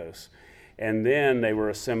Mythos. And then they were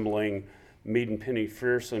assembling, Mead and Penny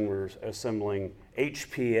Fearson were assembling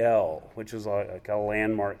HPL, which is like a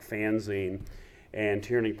landmark fanzine, and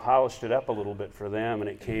Tierney polished it up a little bit for them, and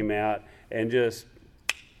it came out and just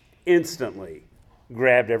instantly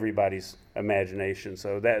grabbed everybody's imagination.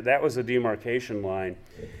 So that was a demarcation line.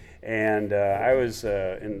 And I was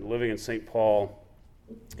living in St. Paul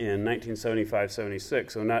in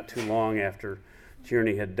 1975-76, so not too long after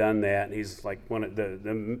Tierney had done that. And he's like one of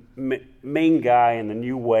the main guy in the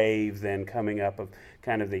new wave then coming up of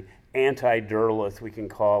kind of the anti-Derleth, we can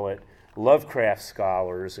call it, Lovecraft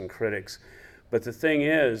scholars and critics. But the thing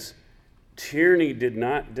is, Tierney did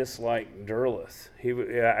not dislike Derleth.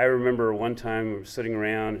 I remember one time we were sitting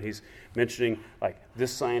around, and he's mentioning, like,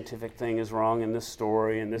 this scientific thing is wrong in this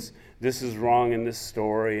story, and this is wrong in this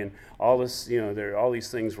story, and all this, there are all these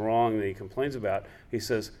things wrong that he complains about. He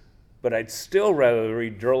says, but I'd still rather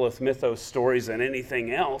read Derleth mythos stories than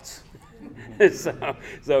anything else.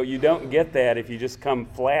 So you don't get that if you just come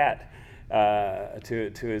flat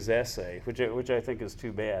to his essay, which I think is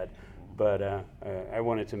too bad. But I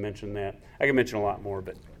wanted to mention that. I can mention a lot more,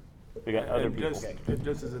 but we got other people.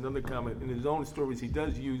 Just as another comment, in his own stories, he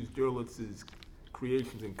does use Derleth's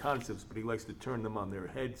creations and concepts, but he likes to turn them on their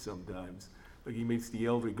head sometimes. Like he makes the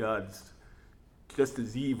elder gods just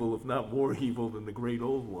as evil, if not more evil, than the great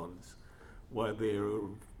old ones, while their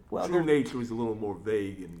true nature is a little more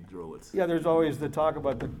vague in Derleth's. Yeah, there's always the talk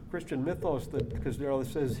about the Christian mythos, because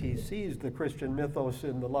Derleth says he sees the Christian mythos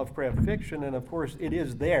in the Lovecraft fiction, and of course it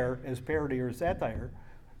is there as parody or satire.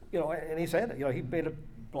 And he said it. He made a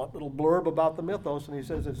little blurb about the mythos, and he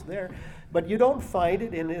says it's there, but you don't find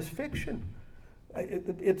it in his fiction.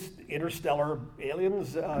 It's interstellar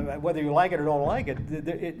aliens, whether you like it or don't like it.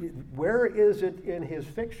 Where is it in his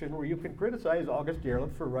fiction where you can criticize August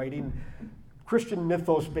Derleth for writing Christian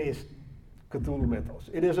mythos-based Cthulhu mythos?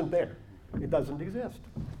 It isn't there. It doesn't exist.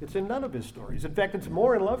 It's in none of his stories. In fact, it's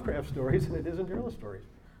more in Lovecraft stories than it is in Derleth stories.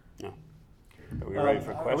 No. Are we ready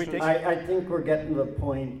for questions? I think we're getting to the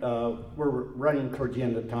point, we're running towards the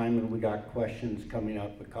end of time, and we got questions coming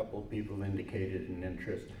up. A couple of people indicated an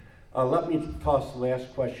interest. Let me toss the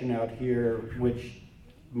last question out here, which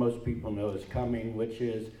most people know is coming, which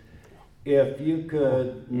is, if you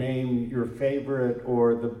could name your favorite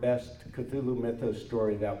or the best Cthulhu mythos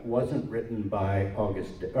story that wasn't written by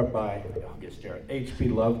H.P.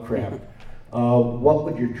 Lovecraft, what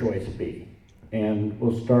would your choice be? And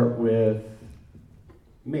we'll start with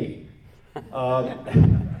me.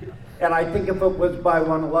 And I think if it was by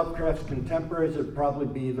one of Lovecraft's contemporaries, it'd probably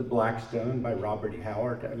be The Black Stone by Robert E.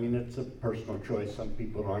 Howard. I mean, it's a personal choice. Some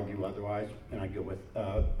people argue otherwise, and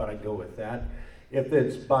but I go with that. If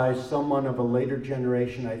it's by someone of a later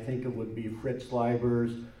generation, I think it would be Fritz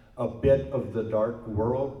Leiber's A Bit of the Dark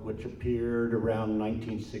World, which appeared around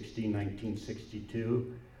 1960,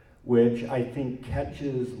 1962, which I think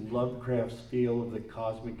catches Lovecraft's feel of the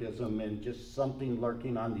cosmicism and just something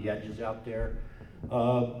lurking on the edges out there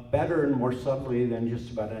better and more subtly than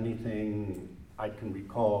just about anything I can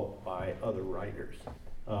recall by other writers.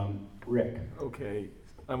 Rick. Okay,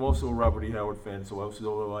 I'm also a Robert E. Howard fan, so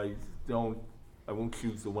although I won't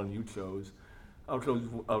choose the one you chose. I'll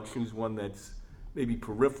choose one that's maybe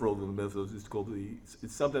peripheral to the mythos.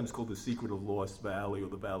 It's sometimes called the Secret of Lost Valley or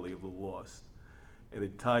the Valley of the Lost, and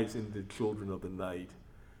it ties into Children of the Night.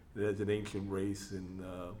 It has an ancient race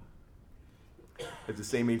it's the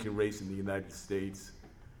same ancient race in the United States,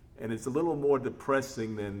 and it's a little more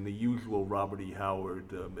depressing than the usual Robert E.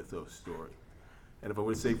 Howard mythos story. And if I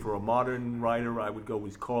were to say for a modern writer, I would go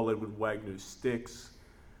with Carl Edward Wagner's Styx,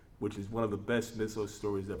 which is one of the best mythos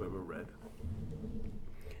stories I've ever read.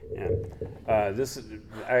 Yeah,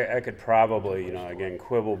 I could probably, again,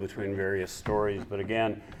 quibble between various stories, but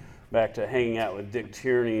again, back to hanging out with Dick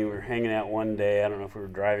Tierney. We were hanging out one day. I don't know if we were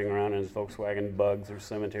driving around in his Volkswagen Bug through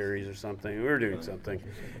cemeteries or something. We were doing something,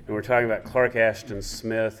 and we were talking about Clark Ashton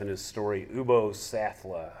Smith and his story Ubo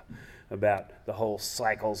Sathla, about the whole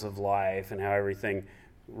cycles of life and how everything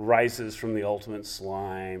rises from the ultimate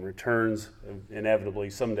slime, returns inevitably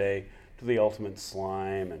someday to the ultimate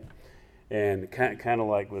slime, and kind of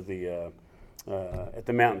like with the at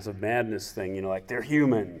the Mountains of Madness thing, like they're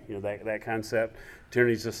human, that concept.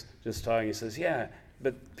 Tierney's just talking. He says, "Yeah,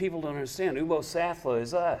 but people don't understand. Ubo Sathla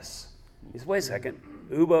is us." He says, "Wait a second,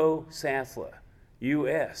 Ubo Sathla,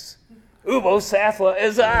 U.S. Ubo Sathla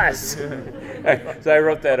is us." So I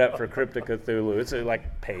wrote that up for Cryptic Cthulhu. It's like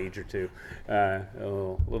a page or two, a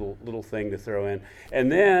little thing to throw in. And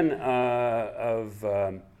then of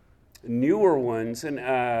newer ones, and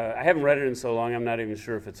I haven't read it in so long, I'm not even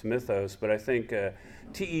sure if it's mythos, but I think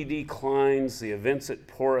T.E.D. Klein's The Events at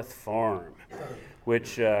Porth Farm,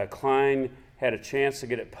 which Klein had a chance to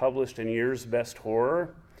get it published in Year's Best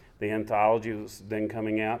Horror. The anthology was then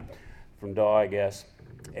coming out from Daw, I guess.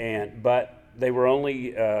 But they were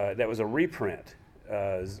only, that was a reprint,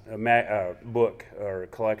 a book or a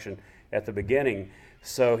collection at the beginning.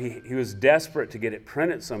 So he was desperate to get it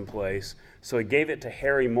printed someplace, so he gave it to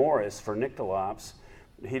Harry Morris for Nyctalops.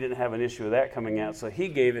 He didn't have an issue of that coming out, so he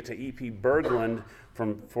gave it to E.P. Berglund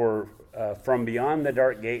from Beyond the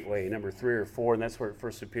Dark Gateway, number 3 or 4, and that's where it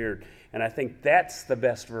first appeared. And I think that's the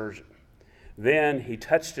best version. Then he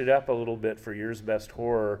touched it up a little bit for Year's Best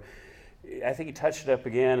Horror. I think he touched it up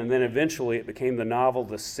again, and then eventually it became the novel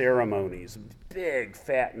The Ceremonies, big,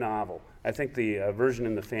 fat novel. I think the version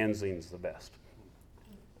in the fanzine is the best.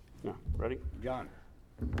 No, ready? John.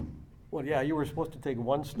 Well, yeah, you were supposed to take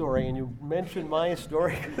one story, and you mentioned my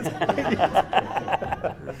story.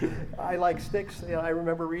 I like Styx. I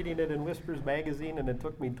remember reading it in Whispers magazine, and it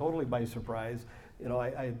took me totally by surprise.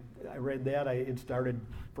 I read that. It started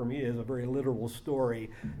for me as a very literal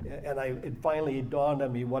story, and it finally dawned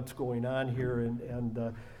on me what's going on here, and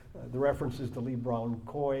the references to Lee Brown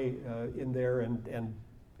Coy in there, and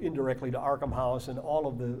indirectly to Arkham House, and all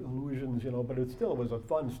of the allusions, but it still was a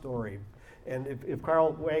fun story. And if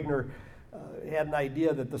Carl Wagner had an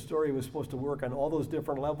idea that the story was supposed to work on all those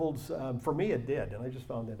different levels, for me it did, and I just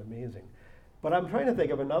found that amazing. But I'm trying to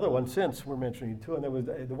think of another one since we're mentioning two, and there was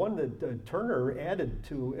the one that Turner added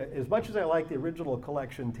to. As much as I like the original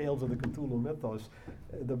collection, Tales of the Cthulhu Mythos,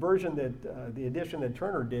 the version that, the edition that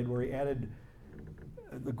Turner did, where he added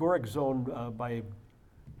the Goric Zone by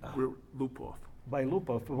Lupoff. By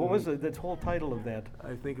Lupoff. What was the whole title of that?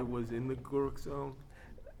 I think it was In the Goric Zone.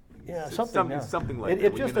 Yeah, It's something like that.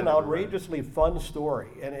 It's just an outrageously fun story,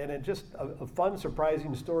 and it's just a fun,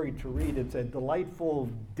 surprising story to read. It's a delightful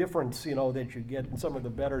difference, that you get in some of the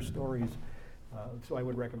better stories. So I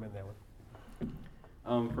would recommend that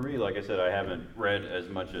one. For me, like I said, I haven't read as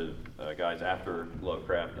much of guys after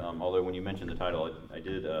Lovecraft. Although when you mentioned the title, I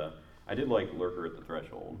did like Lurker at the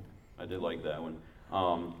Threshold. I did like that one.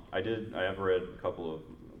 I have read a couple of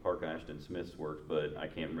Clark Ashton Smith's works, but I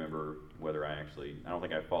can't remember whether I don't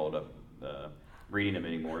think I followed up reading him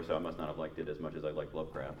anymore, so I must not have liked it as much as I liked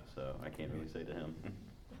Lovecraft, so I can't really say to him.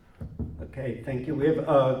 Okay, thank you. We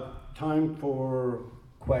have time for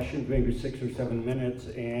questions, maybe 6 or 7 minutes,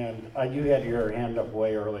 and you had your hand up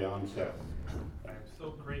way early on, so. I'm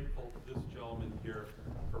so grateful to this gentleman here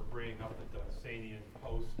for bringing up the Dunsanian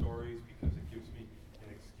Poe stories, because it gives me an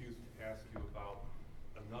excuse to ask you about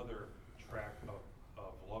another track of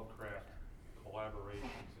Lovecraft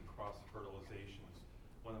collaborations and cross-fertilizations.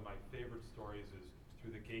 One of my favorite stories is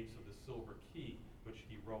Through the Gates of the Silver Key, which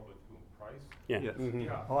he wrote with whom, Price? Yeah. Yes.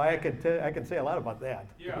 Yeah. Oh, I can say a lot about that.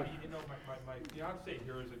 Yeah, you know, my fiance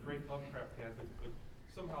here is a great Lovecraft fan, but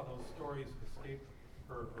somehow those stories escaped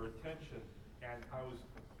her attention, and I was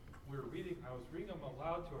reading them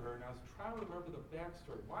aloud to her, and I was trying to remember the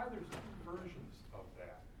backstory, why there's two versions of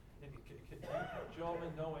that. And can you gentlemen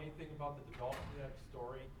know anything about the development of that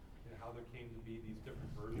story and how there came to be these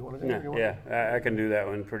different versions? You want to? Yeah, I can do that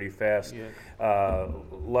one pretty fast. Yeah.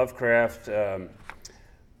 Lovecraft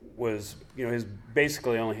was, his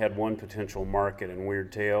basically only had one potential market in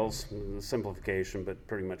Weird Tales, simplification, but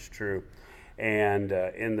pretty much true. And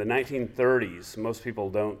in the 1930s, most people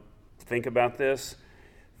don't think about this.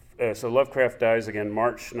 So Lovecraft dies again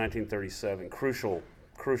March 1937,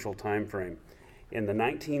 crucial time frame. In the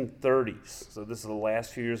 1930s, so this is the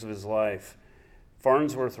last few years of his life,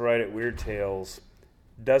 Farnsworth Wright at Weird Tales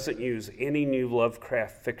doesn't use any new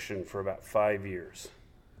Lovecraft fiction for about 5 years.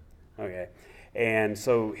 Okay, and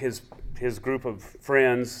so his group of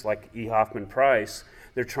friends, like E. Hoffman Price,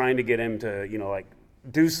 they're trying to get him to,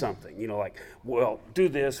 do something, do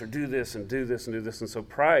this or do this and do this and do this. And so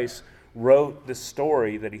Price wrote this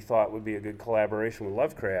story that he thought would be a good collaboration with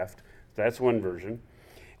Lovecraft. That's one version.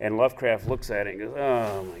 And Lovecraft looks at it and goes,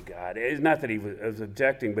 oh my God. It's not that he was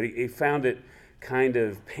objecting, but he found it kind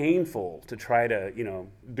of painful to try to,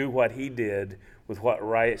 do what he did with what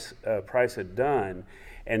Price had done.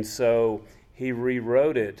 And so he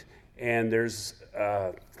rewrote it, and there's,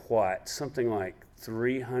 something like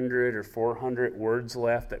 300 or 400 words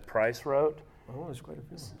left that Price wrote. Oh, there's quite a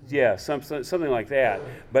few. Yeah, something like that.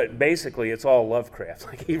 But basically, it's all Lovecraft.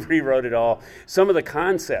 Like, he rewrote it all. Some of the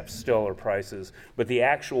concepts still are Price's, but the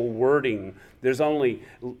actual wording, there's only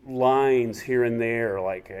lines here and there,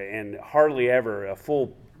 and hardly ever a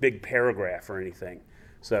full big paragraph or anything.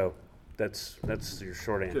 So that's your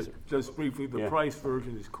short answer. Just briefly, the Price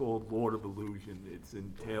version is called Lord of Illusion. It's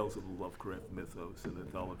in Tales of the Lovecraft Mythos, an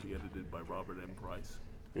anthology edited by Robert M. Price.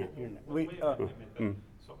 Yeah. Wait a minute.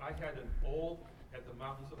 So I had an old At the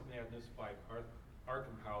Mountains of Madness by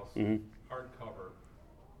Arkham House hardcover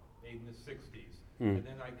made in the 60s. And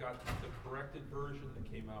then I got the corrected version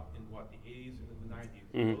that came out in the 80s and the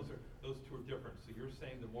 90s. Those two are different. So you're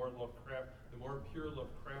saying the more pure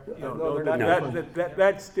Lovecraft. No,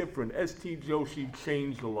 that's different. S.T. Joshi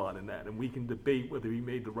changed a lot in that, and we can debate whether he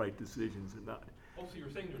made the right decisions or not. Oh, so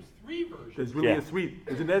you're saying there's three versions? There's really a three.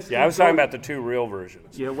 There's an S.T. Yeah, I was talking about the two real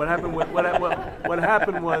versions. Yeah, what happened was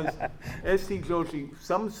S.T. Joshi,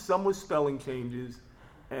 some was spelling changes,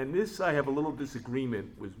 and this I have a little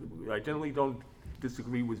disagreement with. I generally don't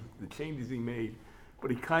disagree with the changes he made,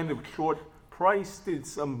 but he kind of Price did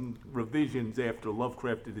some revisions after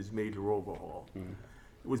Lovecraft did his major overhaul.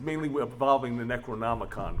 It was mainly involving the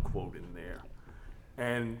Necronomicon quote in there.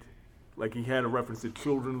 And like he had a reference to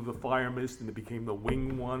Children of the Fire Mist, and it became the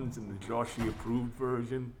Winged Ones in the Joshi approved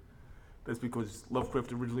version. That's because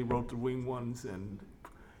Lovecraft originally wrote the Winged Ones, and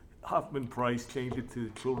Hoffman Price changed it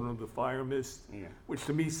to Children of the Fire Mist, which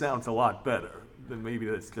to me sounds a lot better than maybe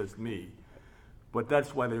that's just me. But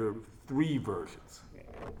that's why there are three versions.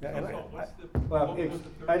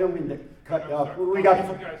 I don't mean to cut you off. We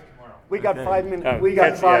got 5 minutes. We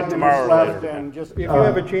got catch you 5 minutes tomorrow left, later. and just If you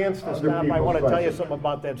have a chance to other stop, I want to people's tell you questions. something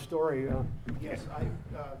about that story. Yes, I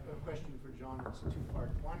have a question for John. It's a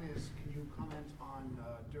two-part. One is, can you comment on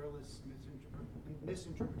Derleth's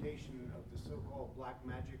misinterpretation of the so-called black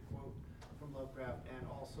magic quote from Lovecraft, and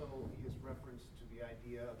also his reference to the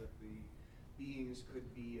idea that the beings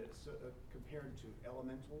could be compared to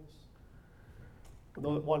elementals?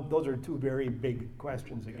 Those are two very big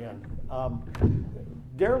questions again.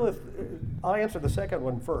 Derleth, I'll answer the second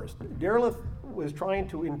one first. Derleth was trying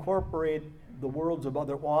to incorporate the worlds of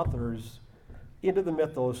other authors into the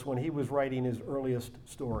mythos when he was writing his earliest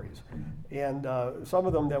stories. And some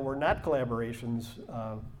of them that were not collaborations,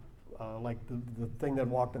 like the Thing That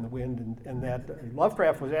Walked in the Wind, and that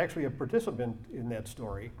Lovecraft was actually a participant in that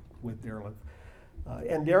story with Derleth.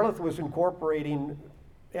 And Derleth was incorporating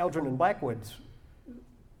Algernon Blackwood's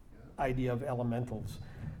idea of elementals.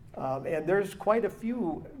 And there's quite a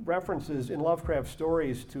few references in Lovecraft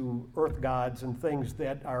stories to earth gods and things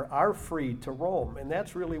that are free to roam, and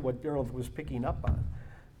that's really what Derleth was picking up on.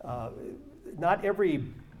 Not every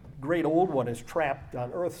great old one is trapped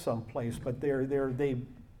on Earth someplace, but they are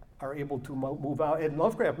able to move out. And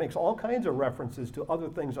Lovecraft makes all kinds of references to other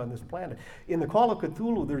things on this planet. In the Call of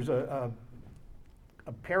Cthulhu, there's a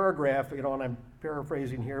paragraph, and I'm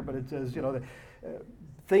paraphrasing here, but it says,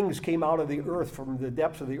 things came out of the earth from the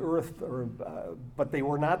depths of the earth, but they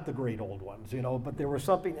were not the great old ones, you know. But there was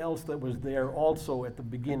something else that was there also at the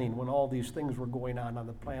beginning when all these things were going on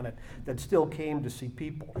the planet that still came to see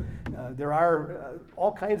people. There are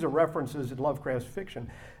all kinds of references in Lovecraft's fiction.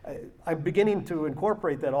 I'm beginning to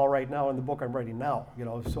incorporate that all right now in the book I'm writing now, you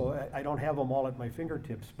know. So I don't have them all at my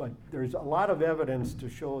fingertips, but there's a lot of evidence to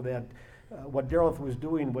show that what Derleth was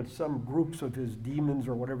doing with some groups of his demons,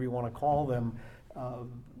 or whatever you want to call them,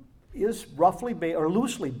 is roughly or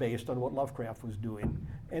loosely based on what Lovecraft was doing,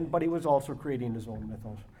 but he was also creating his own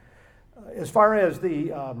mythos. As far as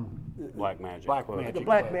the Black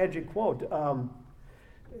magic quote,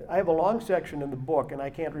 I have a long section in the book, and I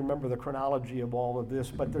can't remember the chronology of all of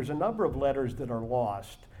this, but there's a number of letters that are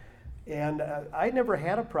lost. And I never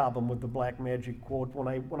had a problem with the black magic quote.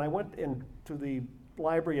 When I went into the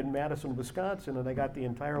library in Madison, Wisconsin, and I got the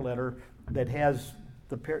entire letter that has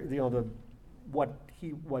what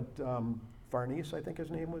Farnese, I think his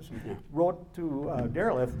name was, wrote to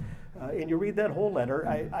Derleth, and you read that whole letter,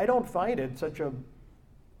 I don't find it such a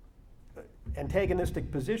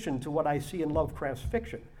antagonistic position to what I see in Lovecraft's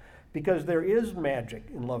fiction, because there is magic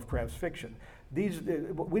in Lovecraft's fiction.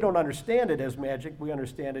 We don't understand it as magic, we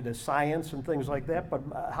understand it as science and things like that, but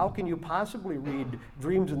how can you possibly read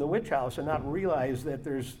Dreams in the Witch House and not realize that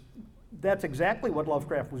that's exactly what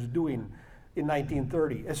Lovecraft was doing in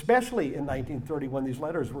 1930, especially in 1930 when these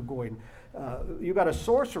letters were going. You got a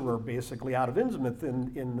sorcerer basically out of Innsmouth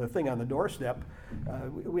in the thing on the doorstep.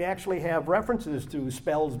 We actually have references to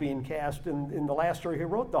spells being cast in the last story he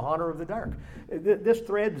wrote, The Haunter of the Dark. This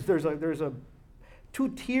threads, there's two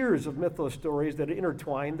tiers of mythos stories that are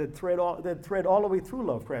intertwined that thread all the way through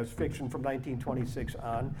Lovecraft's fiction from 1926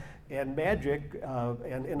 on, and magic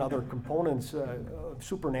and other components,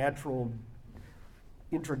 supernatural,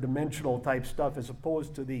 interdimensional type stuff, as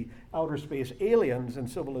opposed to the outer space aliens and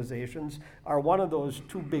civilizations, are one of those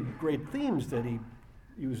two big great themes that he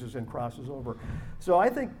uses and crosses over. So I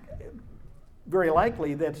think very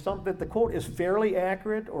likely that the quote is fairly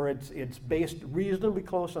accurate, or it's based reasonably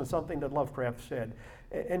close on something that Lovecraft said.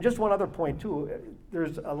 And just one other point too,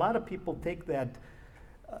 there's a lot of people take that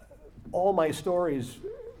all my stories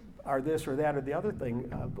are this or that or the other thing.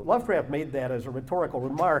 Lovecraft made that as a rhetorical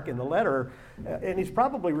remark in the letter, and he's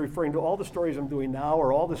probably referring to all the stories I'm doing now,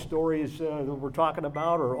 or all the stories that we're talking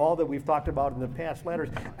about, or all that we've talked about in the past letters.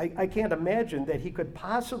 I can't imagine that he could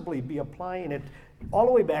possibly be applying it all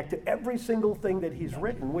the way back to every single thing that he's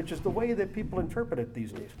written, which is the way that people interpret it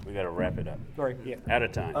these days. We got to wrap it up. Sorry. Yeah. Out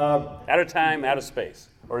of time. Out of time, out of space.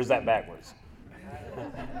 Or is that backwards?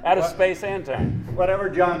 Out of space and time. Whatever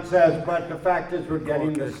John says, but the fact is we're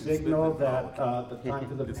getting the signal that the time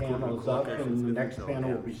for the panel is up, and the next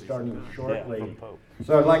panel will be starting shortly.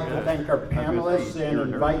 So I'd like to thank our panelists and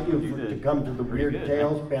invite you to come to the Weird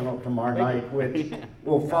Tales panel tomorrow night, which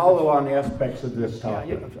will follow on aspects of this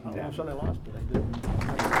topic. Yeah, so I lost it.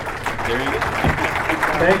 There you go.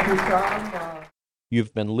 Thank you, Tom.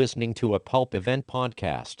 You've been listening to a Pulp Event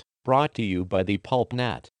podcast, brought to you by the Pulp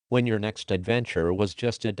Net. When your next adventure was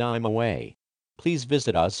just a dime away. Please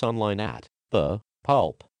visit us online at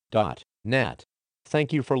thepulp.net.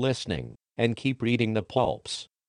 Thank you for listening, and keep reading the pulps.